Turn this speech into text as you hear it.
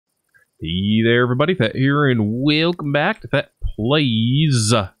Hey there, everybody. Thet here, and welcome back to Thet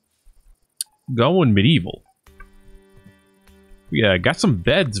Plays Going Medieval. We got some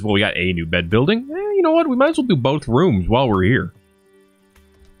beds. Well, we got a new bed building. You know what? We might as well do both rooms while we're here.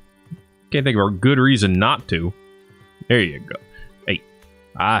 Can't think of a good reason not to. There you go. Hey,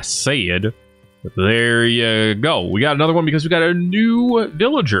 I said, there you go. We got another one because we got a new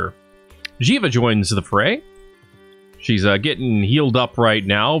villager. Jiva joins the fray. She's getting healed up right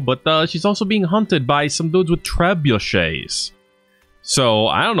now, but she's also being hunted by some dudes with trebuchets. So,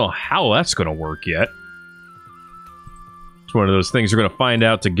 I don't know how that's going to work yet. It's one of those things we're going to find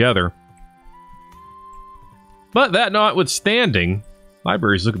out together. But that notwithstanding,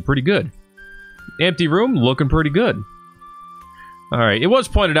 library's looking pretty good. Empty room, looking pretty good. Alright, it was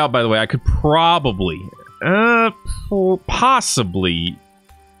pointed out, by the way, I could probably, possibly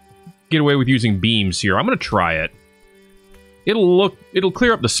get away with using beams here. I'm going to try it. It'll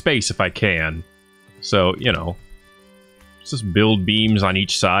clear up the space if I can. So, you know, just build beams on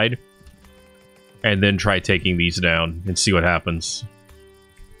each side. And then try taking these down and see what happens.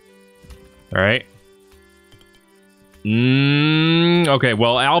 Alright. Okay,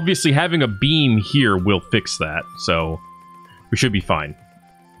 well, obviously having a beam here will fix that. So, we should be fine.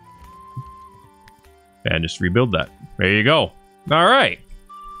 And just rebuild that. There you go. Alright.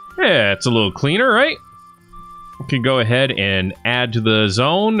 Yeah, it's a little cleaner, right? We can go ahead and add to the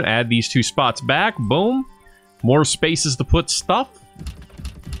zone. Add these two spots back. Boom. More spaces to put stuff.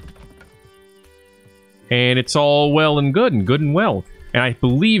 And it's all well and good and well. And I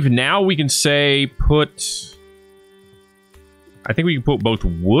believe now we can say put... I think we can put both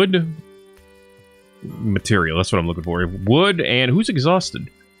wood... material, that's what I'm looking for. Wood and... who's exhausted?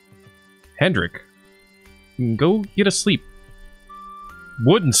 Hendrik. Go get a sleep.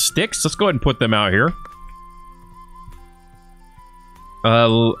 Wood and sticks? Let's go ahead and put them out here. I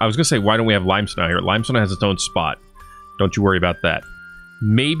was gonna say, why don't we have limestone out here? Limestone has its own spot. Don't you worry about that.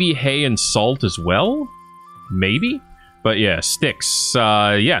 Maybe hay and salt as well? Maybe? But yeah, sticks.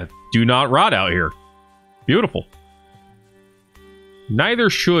 Yeah, do not rot out here. Beautiful. Neither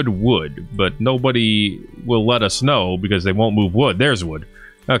should wood, but nobody will let us know because they won't move wood. There's wood.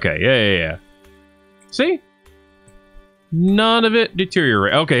 Okay, yeah. See? None of it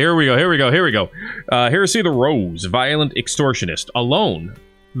deteriorate. Okay, here we go. Heresy the Rose, violent extortionist. Alone,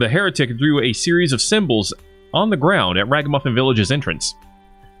 the heretic drew a series of symbols on the ground at Ragamuffin Village's entrance.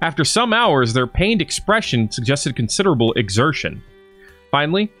 After some hours, their pained expression suggested considerable exertion.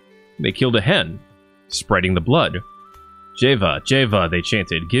 Finally, they killed a hen, spreading the blood. Jeva, Jeva, they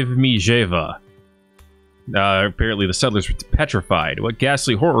chanted. Give me Jeva. Apparently the settlers were petrified. What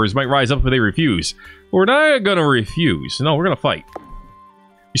ghastly horrors might rise up if they refuse? We're not gonna refuse. No, we're gonna fight.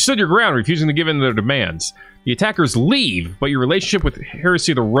 You stood your ground, refusing to give in to their demands. The attackers leave, but your relationship with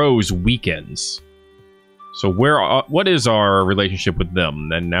Heresy the Rose weakens. So what is our relationship with them?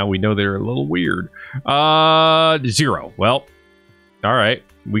 And now we know they're a little weird. 0. Well, alright.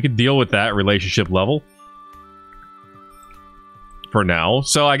 We could deal with that relationship level. For now.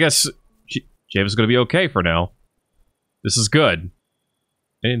 So I guess Jave's gonna be okay for now. This is good.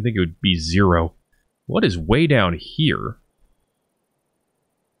 I didn't think it would be 0. What is way down here?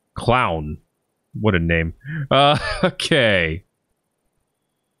 Clown. What a name. Okay.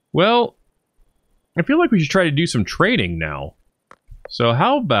 Well, I feel like we should try to do some trading now. So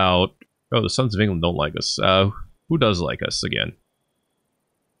how about... oh, the Sons of England don't like us. Who does like us again?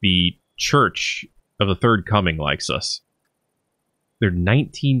 The Church of the Third Coming likes us. They're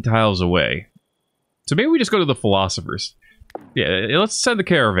 19 tiles away. So maybe we just go to the Philosophers. Yeah, let's send the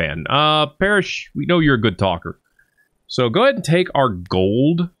Caravan. Parrish, we know you're a good talker. So go ahead and take our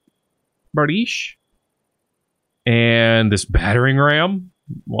gold, Bardish. And this battering ram.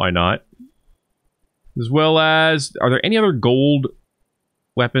 Why not? As well as, are there any other gold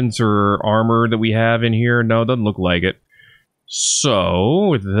weapons or armor that we have in here? No, it doesn't look like it. So,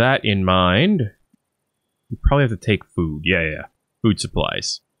 with that in mind, we probably have to take food. Yeah. Food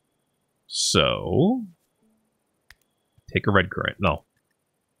supplies. So... take a red currant. No.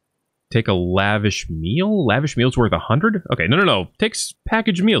 Take a lavish meal? Lavish meal's worth 100? Okay, no. Take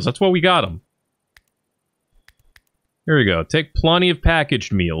packaged meals. That's why we got them. Here we go. Take plenty of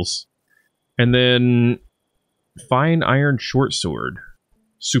packaged meals. And then... fine iron short sword.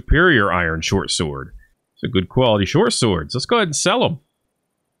 Superior iron short sword. It's a good quality short swords. Let's go ahead and sell them.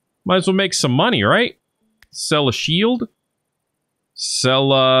 Might as well make some money, right? Sell a shield.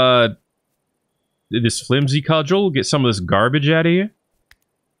 Sell, this flimsy cudgel, get some of this garbage out of you.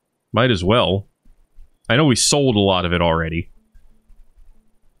 Might as well. I know we sold a lot of it already.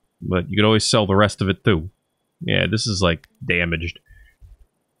 But you could always sell the rest of it too. Yeah, this is like damaged.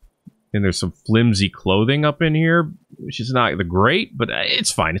 And there's some flimsy clothing up in here, which is not the great, but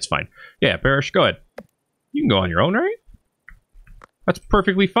it's fine, it's fine. Yeah, Parrish, go ahead. You can go on your own, right? That's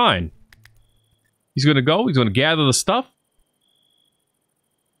perfectly fine. He's gonna go, he's gonna gather the stuff.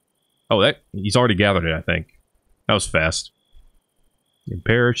 Oh, he's already gathered it, I think. That was fast. And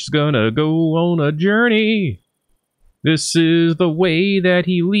Parrish is gonna go on a journey. This is the way that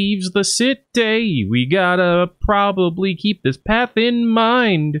he leaves the city. We gotta probably keep this path in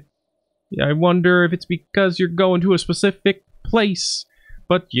mind. I wonder if it's because you're going to a specific place.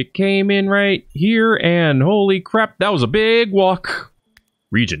 But you came in right here, and holy crap, that was a big walk.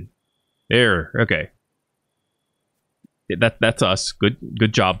 Region. There, okay. That's us.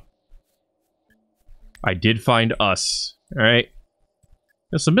 Good job. I did find us. Alright.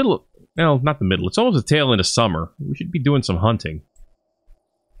 It's the middle of... Well, not the middle. It's almost the tail end of summer. We should be doing some hunting.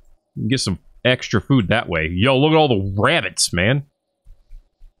 We can get some extra food that way. Yo, look at all the rabbits, man.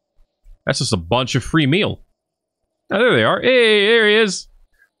 That's just a bunch of free meal. Oh, there they are. Hey, there he is.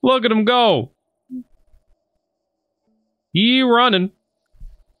 Look at him go. He running.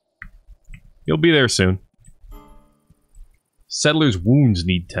 He'll be there soon. Settler's wounds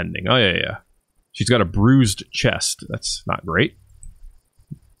need tending. Oh, yeah. She's got a bruised chest. That's not great.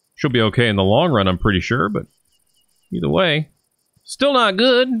 She'll be okay in the long run, I'm pretty sure, but either way, still not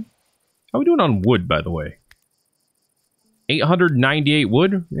good. How are we doing on wood, by the way? 898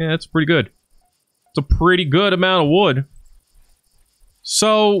 wood? Yeah, that's pretty good. It's a pretty good amount of wood.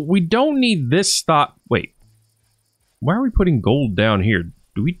 So, we don't need this stock... Wait. Why are we putting gold down here?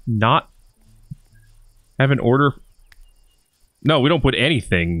 Do we not have an order? No, we don't put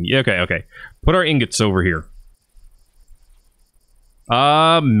anything. Okay. Put our ingots over here.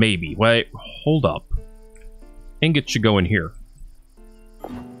 Maybe. Wait, hold up. Ingots should go in here.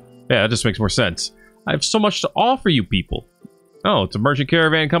 Yeah, that just makes more sense. I have so much to offer you people. Oh, it's a merchant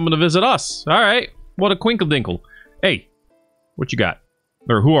caravan coming to visit us. Alright. What a quinkle-dinkle. Hey, what you got?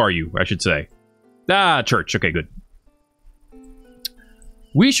 Or who are you, I should say. Ah, church. Okay, good.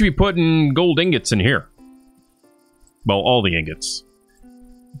 We should be putting gold ingots in here. Well, all the ingots.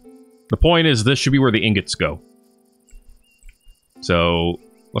 The point is, this should be where the ingots go. So,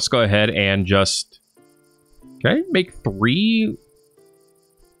 let's go ahead and just... Can I make 3?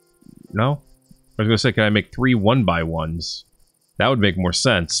 No? I was going to say, can I make 3 1x1s? That would make more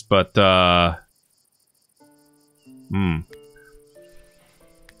sense, but, Gotta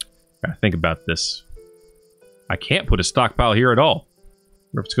think about this. I can't put a stockpile here at all.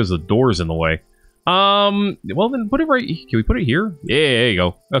 I wonder if it's because the door's in the way. Well then, put it right... Can we put it here? Yeah, there you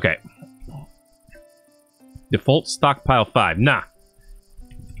go. Okay. Default stockpile 5. Nah.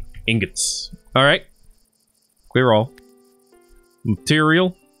 Ingots. Alright. Clear all.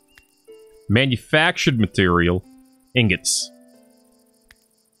 Material. Manufactured material. Ingots.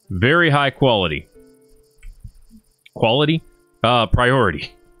 Very high quality. Quality?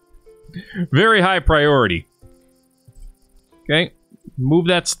 Priority. Very high priority. Okay. Move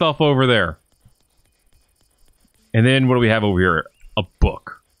that stuff over there. And then what do we have over here? A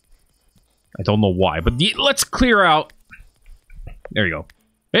book. I don't know why, but let's clear out. There you go.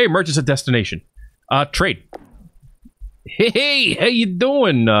 Hey, merchants at destination. Trade. Hey, how you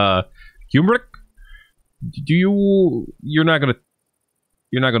doing, Humric? You're not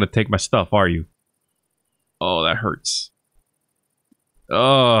gonna take my stuff, are you? Oh, that hurts.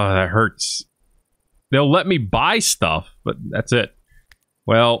 Oh, that hurts. They'll let me buy stuff, but that's it.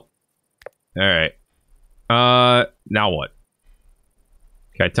 Well, alright. Now what?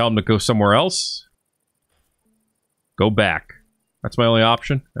 Can I tell them to go somewhere else? Go back. That's my only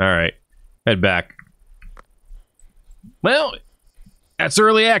option? Alright. Head back. Well, that's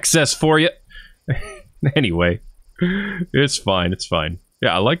early access for you. Anyway. It's fine, it's fine.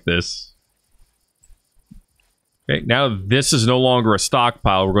 Yeah, I like this. Okay, now this is no longer a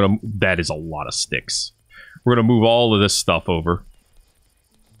stockpile. We're gonna... That is a lot of sticks. We're gonna move all of this stuff over.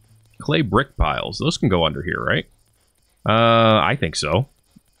 Clay brick piles. Those can go under here, right? I think so.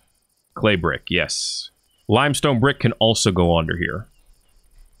 Clay brick, yes. Limestone brick can also go under here.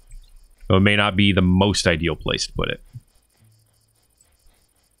 Though it may not be the most ideal place to put it.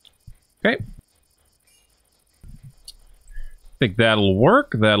 Okay. Think that'll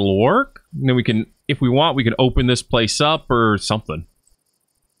work. That'll work. And then we can, if we want, we can open this place up or something.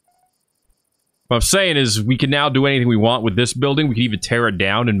 What I'm saying is we can now do anything we want with this building. We can even tear it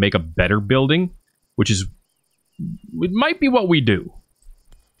down and make a better building, which is... It might be what we do.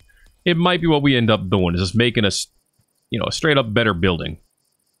 It might be what we end up doing, is just making us, you know, a straight up better building.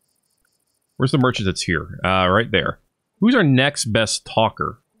 Where's the merchant that's here? Right there. Who's our next best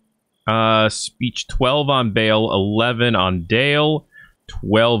talker? Speech 12 on Bale, 11 on Dale,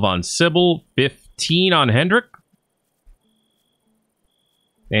 12 on Sybil. 15 on Hendrik.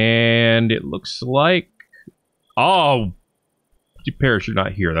 And it looks like... Oh! Parrish, you're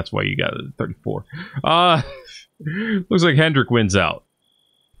not here. That's why you got 34. Looks like Hendrik wins out.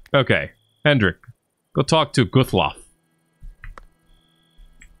 Okay. Hendrik, go talk to Guthloff.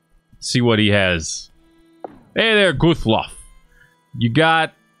 See what he has. Hey there, Guthloff. You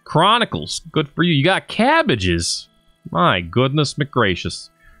got Chronicles. Good for you. You got cabbages. My goodness McGracious.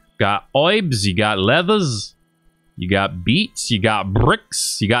 Got oibs. You got leathers. You got beets. You got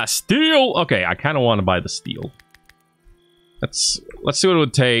bricks. You got steel. Okay, I kind of want to buy the steel. Let's see what it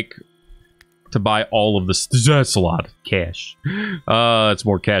would take to buy all of this. That's a lot of cash. It's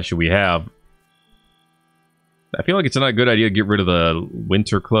more cash than we have. I feel like it's not a good idea to get rid of the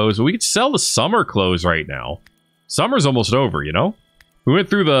winter clothes. But we could sell the summer clothes right now. Summer's almost over, you know? We went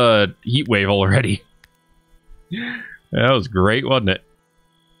through the heat wave already. That was great, wasn't it?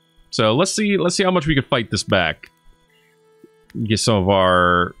 So let's see how much we can fight this back. Get some of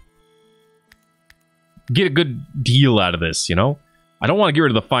our... Get a good deal out of this, you know? I don't want to get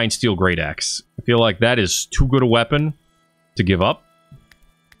rid of the fine steel great axe. I feel like that is too good a weapon to give up.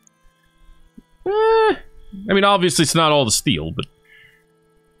 I mean, obviously it's not all the steel, but...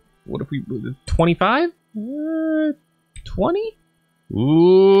 What if we... 25? 20?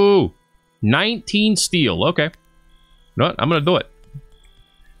 Ooh! 19 steel, okay. You know what? I'm gonna do it.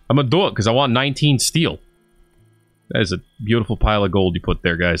 I'm gonna do it, because I want 19 steel. That is a beautiful pile of gold you put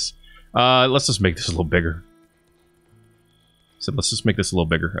there, guys. Let's just make this a little bigger. So let's just make this a little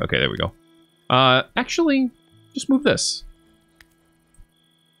bigger. Okay, there we go. Actually, just move this.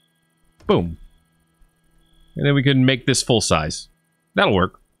 Boom. And then we can make this full size. That'll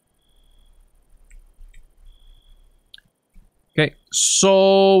work. Okay,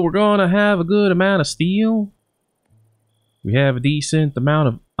 so we're gonna have a good amount of steel. We have a decent amount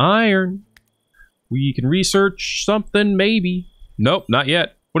of iron. We can research something, maybe. Nope, not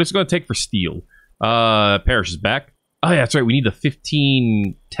yet. What is it going to take for steel? Parrish is back. Oh, yeah, that's right. We need the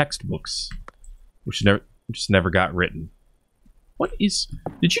 15 textbooks, which never got written. What is...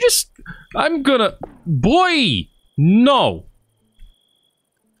 Did you just... I'm gonna... Boy! No!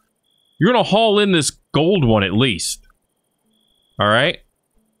 You're gonna haul in this gold one at least. Alright?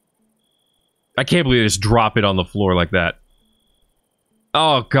 I can't believe they just drop it on the floor like that.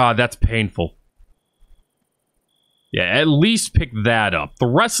 Oh, God, that's painful. Yeah, at least pick that up. The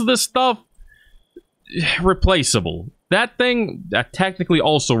rest of this stuff, replaceable. That thing, technically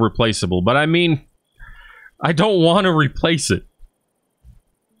also replaceable, but I mean, I don't want to replace it.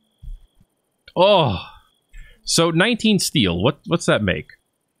 Oh. So, 19 steel. What's that make?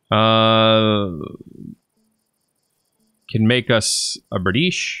 Can make us a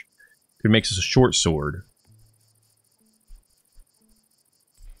bradish. Can make us a short sword.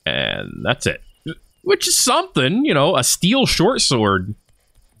 And that's it. Which is something, you know, a steel short sword.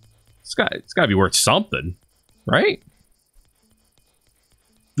 It's got to be worth something, right?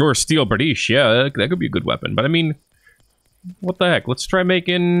 Or a steel bradish, yeah, that could be a good weapon. But I mean, what the heck? Let's try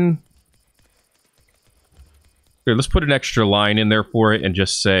making... Here, let's put an extra line in there for it and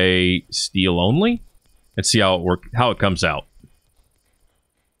just say steel only, and see how it comes out.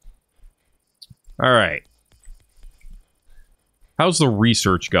 All right. How's the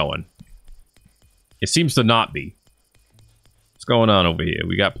research going? It seems to not be. What's going on over here?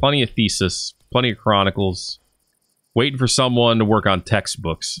 We got plenty of thesis, plenty of chronicles. Waiting for someone to work on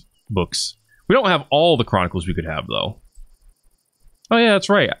textbooks. We don't have all the chronicles we could have, though. Oh, yeah, that's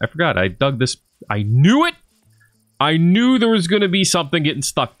right. I forgot. I dug this. I knew it! I knew there was going to be something getting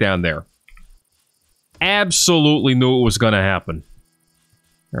stuck down there. Absolutely knew it was going to happen.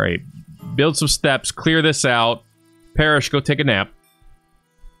 All right. Build some steps. Clear this out. Parrish, go take a nap.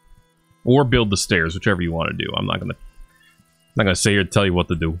 Or build the stairs, whichever you want to do. I'm not gonna sit here to tell you what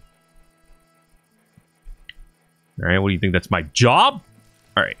to do. Alright, what do you think? That's my job?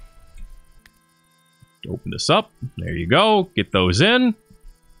 Alright. Open this up. There you go. Get those in.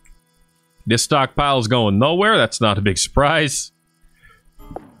 This stockpile is going nowhere. That's not a big surprise.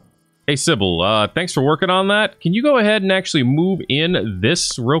 Hey, Sybil, thanks for working on that. Can you go ahead and actually move in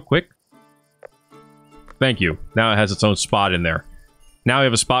this real quick? Thank you. Now it has its own spot in there. Now we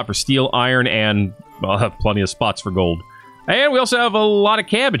have a spot for steel, iron, and I'll have plenty of spots for gold. And we also have a lot of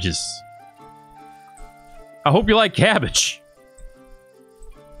cabbages. I hope you like cabbage.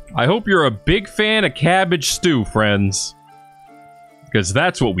 I hope you're a big fan of cabbage stew, friends. Because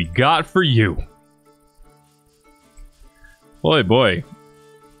that's what we got for you. Boy, boy.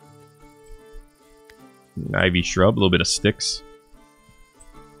 Ivy shrub, a little bit of sticks.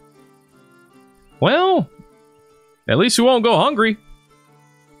 Well, at least we won't go hungry.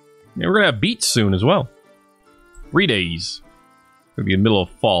 Yeah, we're gonna have beets soon as well. 3 days. It'll be in the middle of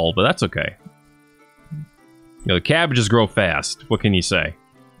fall, but that's okay. You know, the cabbages grow fast. What can you say?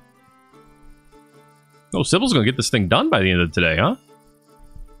 Oh, Sybil's gonna get this thing done by the end of today, huh?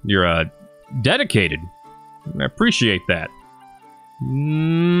 You're, dedicated. I appreciate that.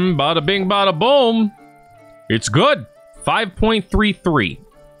 Bada bing, bada boom. It's good. 5.33.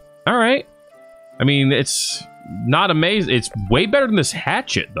 Alright. I mean, it's not amazing. It's way better than this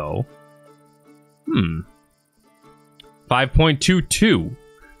hatchet, though. 5.22.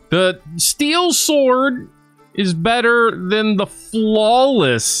 The steel sword is better than the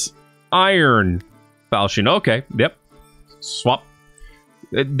flawless iron falchion. Okay, yep. Swap.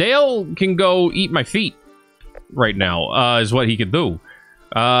 Dale can go eat my feet right now, is what he can do.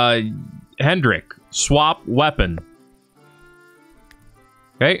 Hendrik, swap weapon.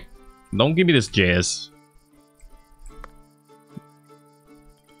 Okay, don't give me this jazz.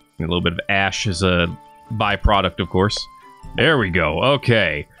 A little bit of ash as a byproduct, of course. There we go.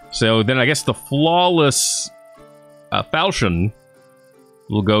 Okay, so then I guess the flawless falchion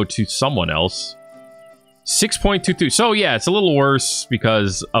will go to someone else. 6.22. So yeah, it's a little worse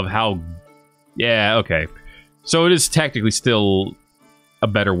because of how... Yeah, okay. So it is technically still a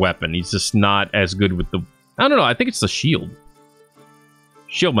better weapon. He's just not as good with the... I don't know, I think it's the shield.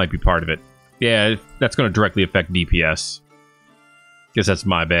 Shield might be part of it. Yeah, that's going to directly affect DPS. Guess that's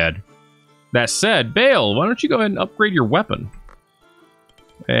my bad. That said, Bale, why don't you go ahead and upgrade your weapon?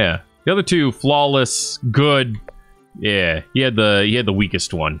 Yeah. The other two, flawless, good. Yeah, he had the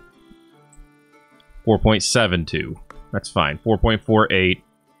weakest one. 4.72. That's fine. 4.48.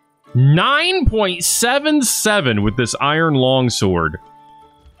 9.77 with this iron longsword.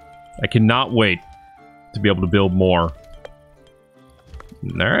 I cannot wait to be able to build more.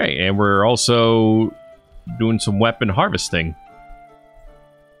 Alright, and we're also doing some weapon harvesting.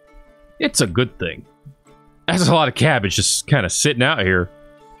 It's a good thing. That's a lot of cabbage just kind of sitting out here.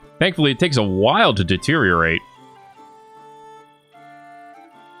 Thankfully, it takes a while to deteriorate.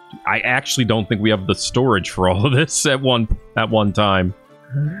 I actually don't think we have the storage for all of this at one time.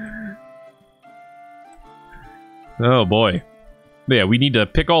 Oh boy. But yeah, we need to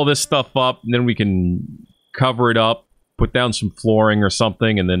pick all this stuff up, and then we can cover it up, put down some flooring or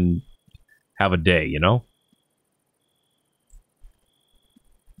something, and then have a day, you know?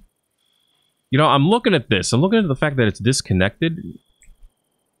 You know, I'm looking at this. I'm looking at the fact that it's disconnected.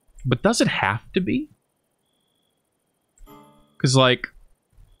 But does it have to be? Because, like,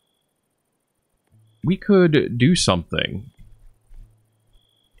 we could do something.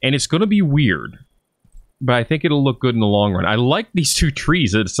 And it's going to be weird. But I think it'll look good in the long run. I like these two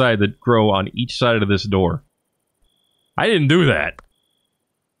trees that grow on each side of this door. I didn't do that.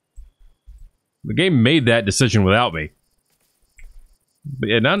 The game made that decision without me. But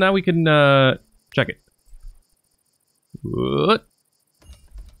yeah, now we can check it. What?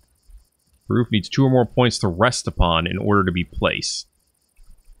 Roof needs 2 or more points to rest upon in order to be placed.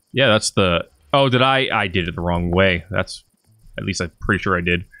 Yeah, that's the... Oh, did I did it the wrong way. That's... At least I'm pretty sure I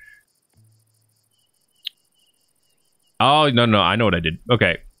did. Oh, no, I know what I did.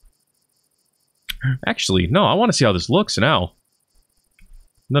 Okay. Actually, no, I want to see how this looks now.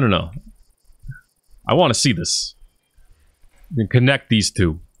 No. I want to see this. I'm going to connect these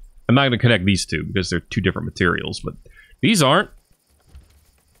two. I'm not going to connect these two because they're two different materials, but these aren't.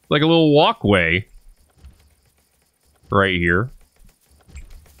 Like a little walkway right here.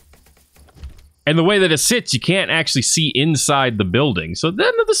 And the way that it sits, you can't actually see inside the building. So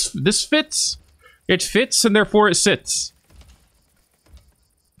then this fits. It fits, and therefore it sits.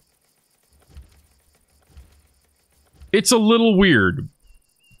 It's a little weird.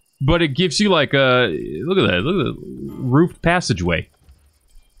 But it gives you like a... Look at that. Look at the roofed passageway.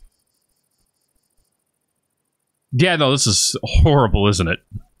 Yeah, no, this is horrible, isn't it?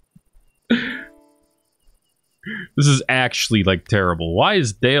 This is actually, like, terrible. Why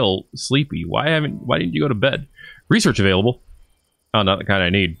is Dale sleepy? Why didn't you go to bed? Research available. Oh, not the kind I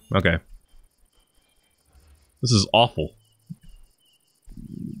need. Okay. This is awful.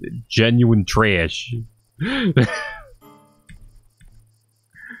 Genuine trash. Ugh.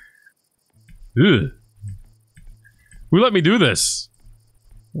 Who let me do this?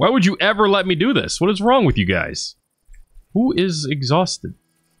 Why would you ever let me do this? What is wrong with you guys? Who is exhausted?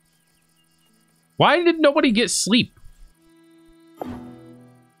 Why did nobody get sleep?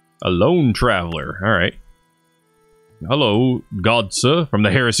 A lone traveler. Alright. Hello, Godsa from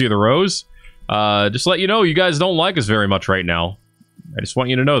the Heresy of the Rose. Just to let you know, you guys don't like us very much right now. I just want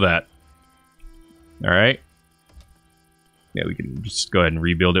you to know that. Alright. Yeah, we can just go ahead and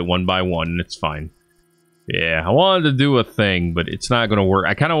rebuild it one by one, and it's fine. Yeah, I wanted to do a thing, but it's not going to work.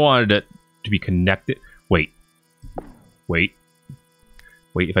 I kind of wanted it to be connected. Wait. Wait.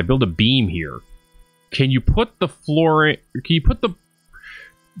 Wait, if I build a beam here, can you put the floor in... Can you put the...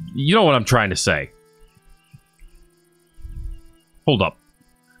 You know what I'm trying to say. Hold up.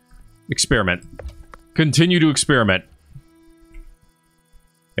 Experiment. Continue to experiment.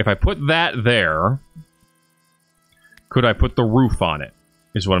 If I put that there, could I put the roof on it?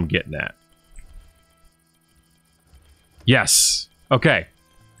 Is what I'm getting at. Yes. Okay.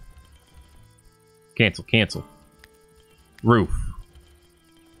 Cancel, cancel. Roof.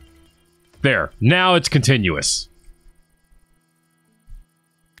 There. Now it's continuous.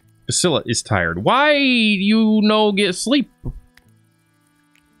 Priscilla is tired. Why you no get sleep?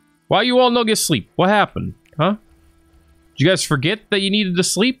 Why you all no get sleep? What happened? Huh? Did you guys forget that you needed to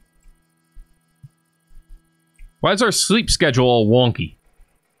sleep? Why is our sleep schedule all wonky?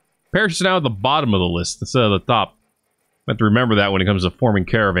 Parish is now at the bottom of the list instead of the top. I have to remember that when it comes to forming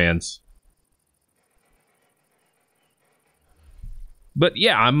caravans. But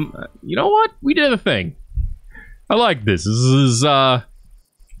yeah, you know what? We did a thing. I like this. This is,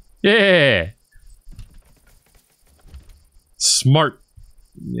 yeah. Smart.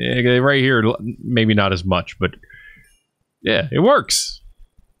 Yeah, right here, maybe not as much, but yeah, it works.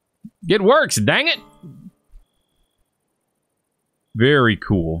 It works, dang it. Very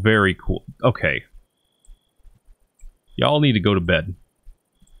cool, very cool. Okay. Y'all need to go to bed.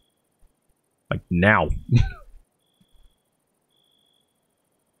 Like, now.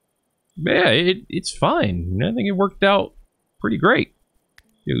 Yeah, it's fine. I think it worked out pretty great.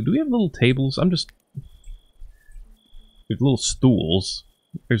 Dude, do we have little tables? There's little stools.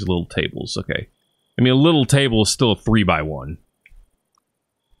 There's little tables, okay. I mean, a little table is still a 3x1.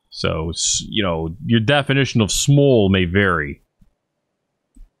 So, you know, your definition of small may vary.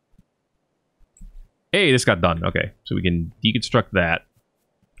 Hey, this got done. Okay, so we can deconstruct that.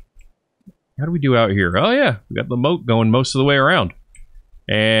 How do we do out here? Oh, yeah, we got the moat going most of the way around.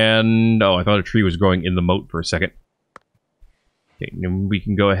 And, oh, I thought a tree was growing in the moat for a second. Okay, then we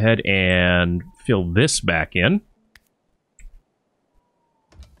can go ahead and fill this back in.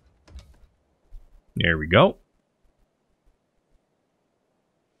 There we go.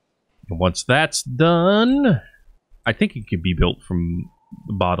 And once that's done, I think it can be built from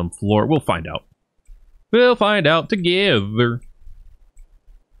the bottom floor. We'll find out. We'll find out together.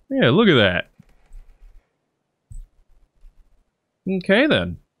 Yeah, look at that. Okay,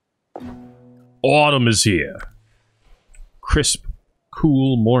 then. Autumn is here. Crisp,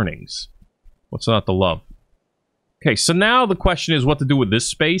 cool mornings. What's not to love? Okay, so now the question is what to do with this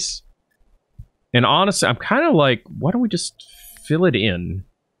space. And honestly, I'm kind of like, why don't we just fill it in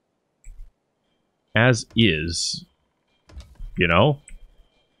as is? You know?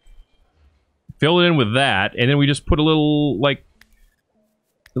 Fill it in with that, and then we just put a little, like,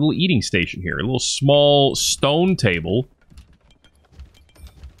 a little eating station here. A little small stone table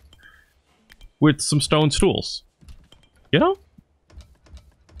with some stone stools. You know?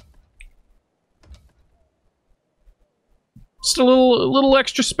 Just a little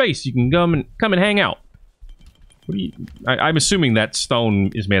extra space. You can come and hang out. What do you? I'm assuming that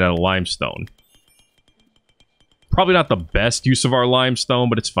stone is made out of limestone. Probably not the best use of our limestone,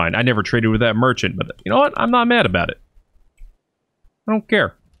 but it's fine. I never traded with that merchant, but you know what? I'm not mad about it. I don't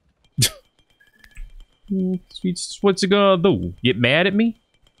care. What's it gonna do? Get mad at me?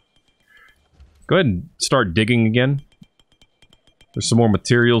 Go ahead and start digging again. There's some more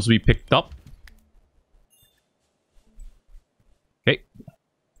materials we picked up. Okay.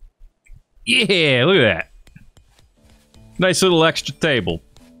 Yeah, look at that. Nice little extra table.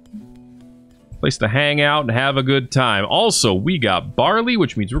 Place to hang out and have a good time. Also, we got barley,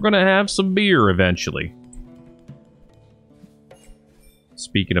 which means we're going to have some beer eventually.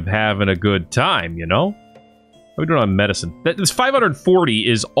 Speaking of having a good time, you know? What are we doing on medicine? This 540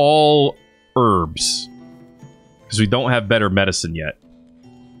 is all herbs. Because we don't have better medicine yet.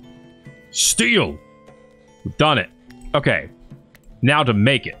 Steel! We've done it. Okay. Now to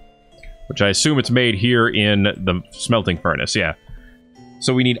make it. Which I assume it's made here in the smelting furnace, yeah.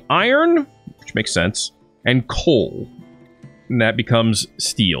 So we need iron, which makes sense, and coal. And that becomes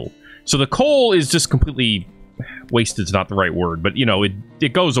steel. So the coal is just completely... wasted is not the right word, but, you know,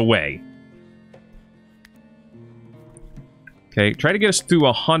 it goes away. Okay, try to get us to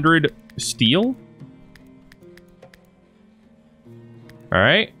 100 steel.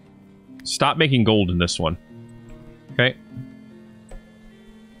 Alright. Stop making gold in this one. Okay.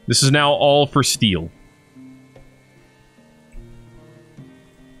 This is now all for steel.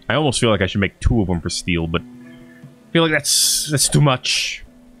 I almost feel like I should make 2 of them for steel, but I feel like that's too much.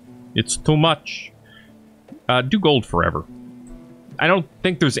 It's too much. Do gold forever. I don't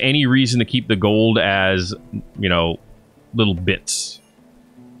think there's any reason to keep the gold as, you know, little bits.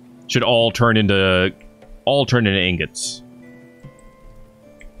 Should all turn into ingots.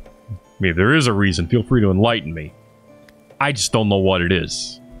 I mean, if there is a reason, feel free to enlighten me. I just don't know what it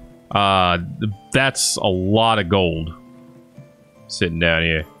is. That's a lot of gold sitting down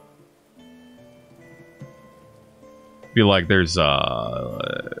here. Feel like there's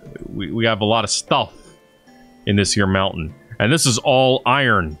we have a lot of stuff in this here mountain, and this is all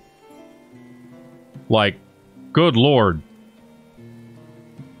iron. Like, good lord,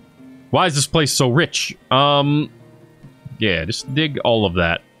 why is this place so rich? Yeah, just dig all of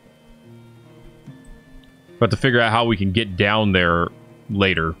that. But to figure out how we can get down there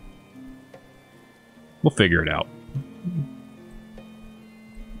later. We'll figure it out.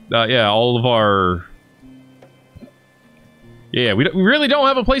 Yeah, all of our... Yeah, we really don't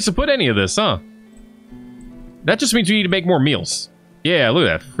have a place to put any of this, huh? That just means we need to make more meals. Yeah, look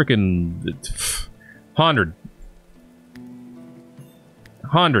at that. Freaking... 100.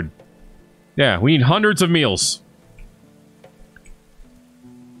 100. Yeah, we need hundreds of meals.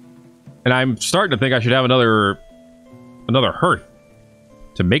 And I'm starting to think I should have another hearth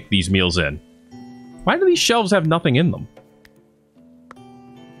to make these meals in. Why do these shelves have nothing in them?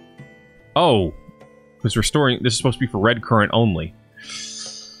 Oh, because restoring... This is supposed to be for red current only.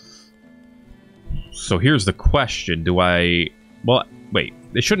 So here's the question. Do I... Well, wait.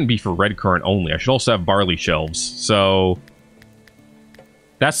 It shouldn't be for red current only. I should also have barley shelves. So...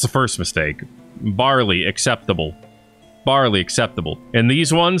 That's the first mistake. Barley, acceptable. Barley, acceptable. And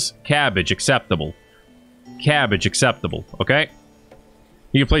these ones, cabbage, acceptable. Cabbage, acceptable. Okay?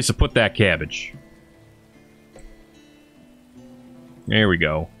 Need a place to put that cabbage. There we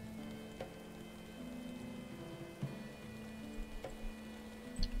go.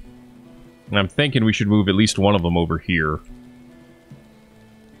 And I'm thinking we should move at least one of them over here.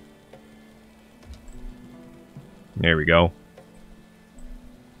 There we go.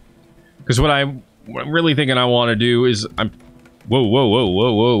 Because what I'm really thinking I want to do is... Whoa, whoa, whoa,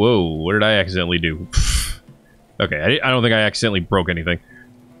 whoa, whoa, whoa. What did I accidentally do? Okay, I don't think I accidentally broke anything.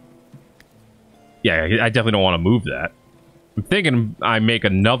 Yeah, I definitely don't want to move that. I'm thinking I make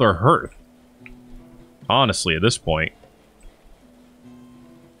another hearth. Honestly, at this point.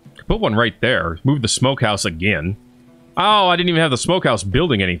 Put one right there. Move the smokehouse again. Oh, I didn't even have the smokehouse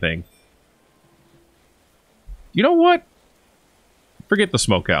building anything. You know what? Forget the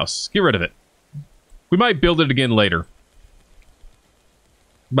smokehouse. Get rid of it. We might build it again later.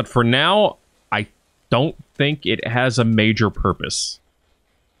 But for now, I don't think it has a major purpose.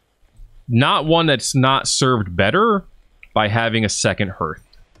 Not one that's not served better by having a second hearth.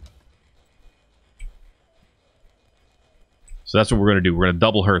 So that's what we're going to do. We're going to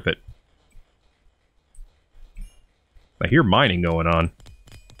double hearth it. I hear mining going on.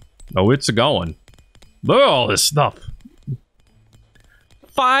 Oh, it's a-going. Look at all this stuff.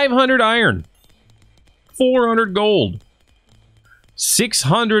 500 iron. 400 gold.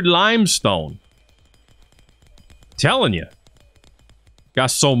 600 limestone. Telling you.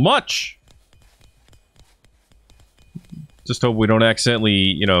 Got so much. Just hope we don't accidentally,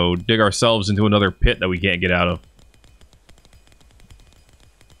 you know, dig ourselves into another pit that we can't get out of.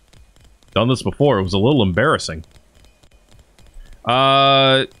 Done this before. It was a little embarrassing.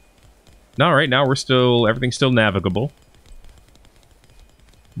 No, right now we're still... Everything's still navigable.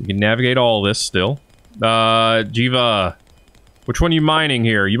 We can navigate all this still. Jiva. Which one are you mining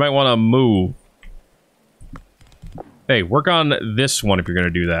here? You might want to move. Hey, work on this one if you're going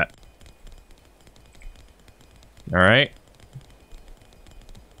to do that. Alright.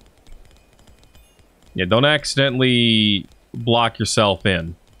 Yeah, don't accidentally block yourself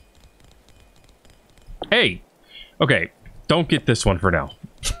in. Hey! Okay, don't get this one for now.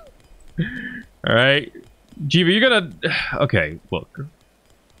 Alright. Jiva, you're gonna... Okay, look.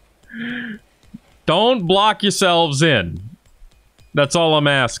 Don't block yourselves in. That's all I'm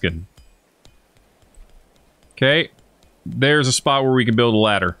asking. Okay. There's a spot where we can build a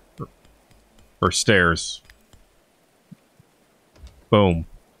ladder. Or stairs. Boom.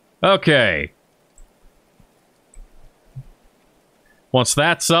 Okay. Once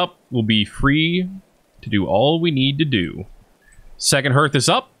that's up, we'll be free to do all we need to do. Second hearth is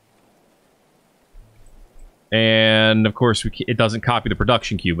up. And, of course, it doesn't copy the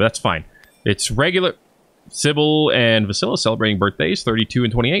production queue, but that's fine. It's regular... Sybil and Vasila celebrating birthdays, 32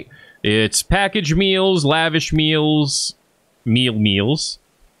 and 28. It's package meals, lavish meals, meals.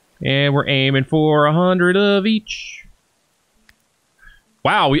 And we're aiming for 100 of each.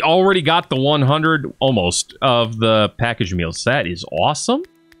 Wow, we already got the 100, almost, of the package meals. That is awesome.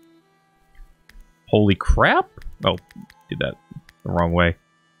 Holy crap! Oh, did that the wrong way.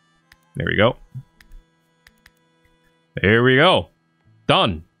 There we go. There we go.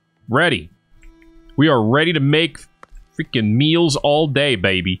 Done. Ready. We are ready to make freaking meals all day,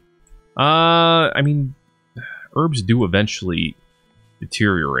 baby. I mean, herbs do eventually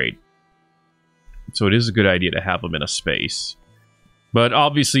deteriorate. So it is a good idea to have them in a space. But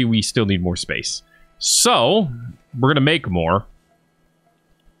obviously, we still need more space. So, we're going to make more.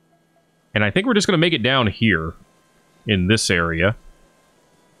 And I think we're just going to make it down here in this area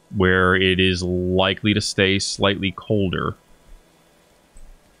where it is likely to stay slightly colder.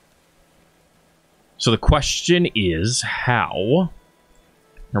 So the question is, how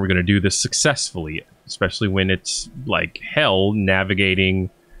are we going to do this successfully? Especially when it's like hell navigating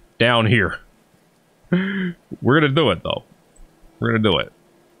down here. We're going to do it, though. We're going to do it.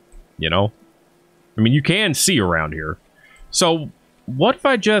 You know? I mean, you can see around here. So, what if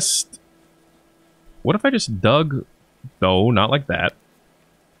I just... What if I just dug... No, not like that.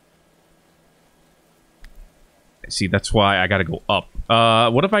 See, that's why I gotta go up.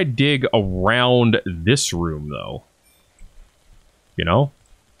 What if I dig around this room, though? You know?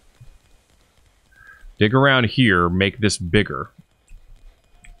 Dig around here, make this bigger.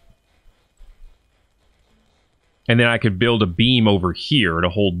 And then I could build a beam over here to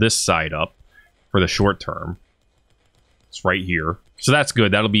hold this side up for the short term. It's right here. So that's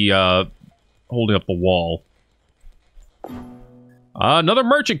good. That'll be holding up the wall. Another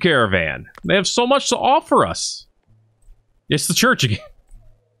merchant caravan. They have so much to offer us. It's the church again.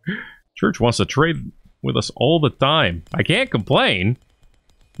 Church wants to trade with us all the time. I can't complain.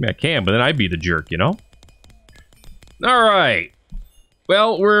 I mean, I can, but then I'd be the jerk, you know? Alright.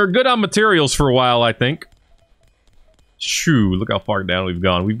 Well, we're good on materials for a while, I think. Shoo, look how far down we've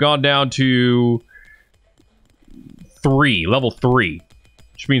gone. We've gone down to 3, level 3.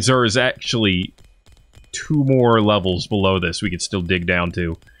 Which means there is actually 2 more levels below this we could still dig down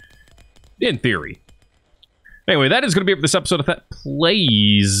to. In theory. Anyway, that is going to be it for this episode of Thet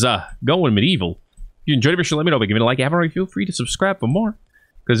Plays Going Medieval. If you enjoyed it, be sure to let me know by giving it a like. If you haven't already, feel free to subscribe for more.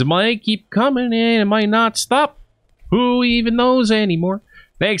 Because it might keep coming and it might not stop. Who even knows anymore?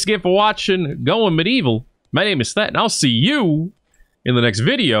 Thanks again for watching Going Medieval. My name is Thet, and I'll see you in the next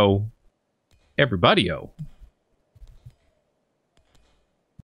video. Everybody-o.